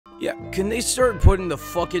Yeah, can they start putting the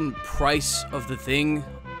fucking price of the thing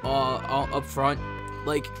up front?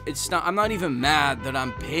 Like, I'm not even mad that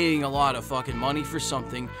I'm paying a lot of fucking money for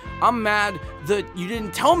something. I'm mad that you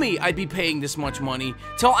didn't tell me I'd be paying this much money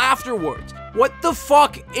till afterwards. What the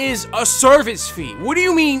fuck is a service fee? What do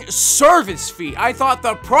you mean service fee? I thought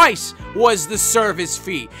the price was the service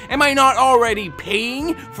fee. Am I not already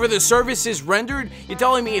paying for the services rendered? You're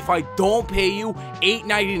telling me if I don't pay you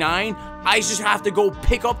 $8.99, I just have to go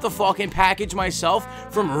pick up the fucking package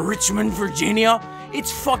myself from Richmond, Virginia?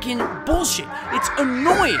 It's fucking bullshit. It's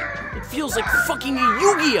annoying. It feels like fucking a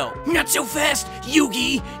Yu-Gi-Oh! Not so fast,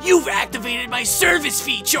 Yugi! You've activated my service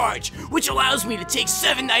fee charge, which allows me to take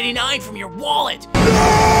 $7.99 from your wallet!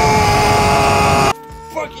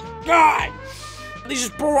 Fucking God! They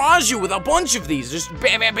just barrage you with a bunch of these. Just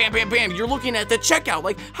bam, bam, bam, bam, bam. You're looking at the checkout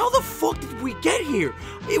like, how the fuck did we get here?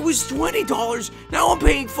 It was $20. Now I'm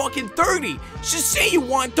paying fucking $30. Just say you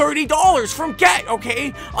want $30 from Get,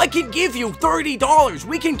 okay? I can give you $30.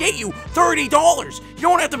 We can get you $30. You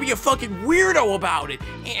don't have to be a fucking weirdo about it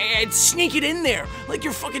and sneak it in there like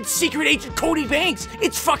you're fucking secret agent Cody Banks.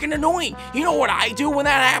 It's fucking annoying. You know what I do when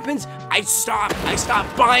that happens? I stop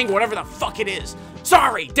buying whatever the fuck it is.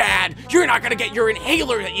 Sorry, Dad, you're not gonna get your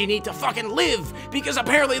inhaler that you need to fucking live because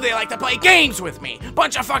apparently they like to play games with me.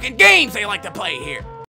 Bunch of fucking games they like to play here.